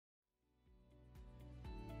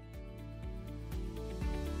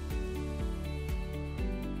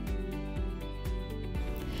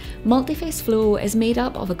Multiphase flow is made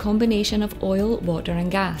up of a combination of oil, water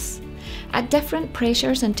and gas. At different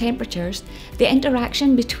pressures and temperatures, the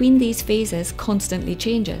interaction between these phases constantly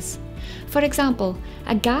changes. For example,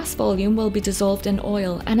 a gas volume will be dissolved in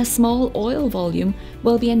oil and a small oil volume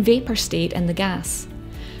will be in vapour state in the gas.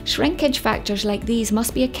 Shrinkage factors like these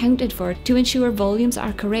must be accounted for to ensure volumes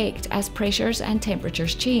are correct as pressures and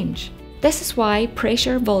temperatures change. This is why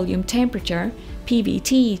pressure, volume, temperature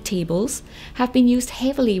 (PVT) tables have been used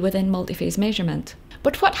heavily within multiphase measurement.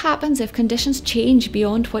 But what happens if conditions change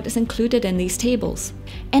beyond what is included in these tables?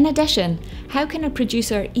 In addition, how can a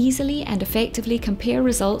producer easily and effectively compare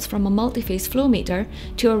results from a multiphase flow meter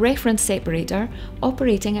to a reference separator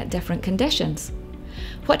operating at different conditions?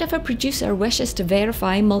 What if a producer wishes to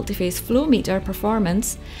verify multiphase flow meter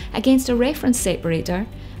performance against a reference separator,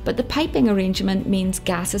 but the piping arrangement means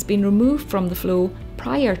gas has been removed from the flow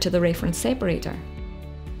prior to the reference separator?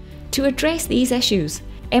 To address these issues,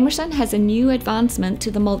 Emerson has a new advancement to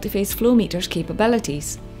the multiphase flow meter's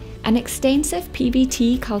capabilities. An extensive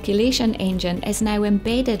PVT calculation engine is now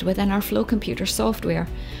embedded within our flow computer software,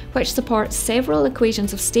 which supports several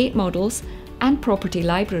equations of state models and property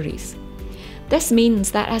libraries. This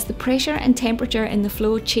means that as the pressure and temperature in the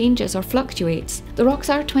flow changes or fluctuates, the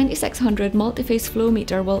Roxar 2600 multiphase flow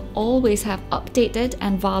meter will always have updated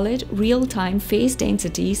and valid real-time phase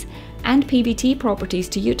densities and PVT properties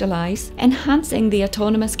to utilise, enhancing the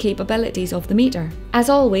autonomous capabilities of the meter. As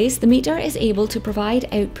always, the meter is able to provide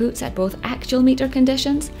outputs at both actual meter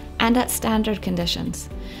conditions and at standard conditions.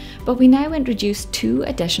 But we now introduce two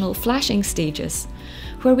additional flashing stages,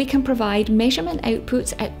 where we can provide measurement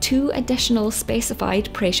outputs at two additional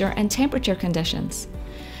specified pressure and temperature conditions.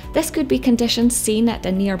 This could be conditions seen at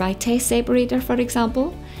a nearby test separator, for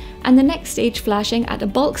example, and the next stage flashing at a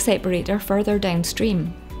bulk separator further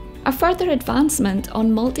downstream. A further advancement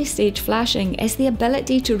on multi-stage flashing is the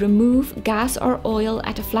ability to remove gas or oil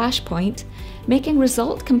at a flash point, making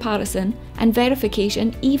result comparison and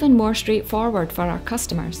verification even more straightforward for our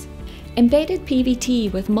customers. Embedded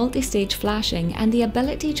PVT with multi-stage flashing and the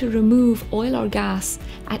ability to remove oil or gas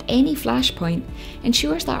at any flash point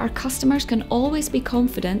ensures that our customers can always be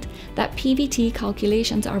confident that PVT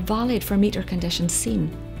calculations are valid for meter conditions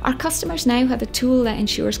seen. Our customers now have a tool that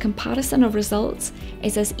ensures comparison of results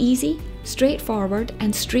is as easy, straightforward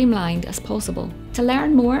and streamlined as possible. To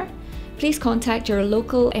learn more, please contact your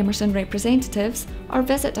local Emerson representatives or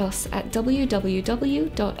visit us at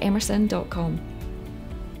www.emerson.com.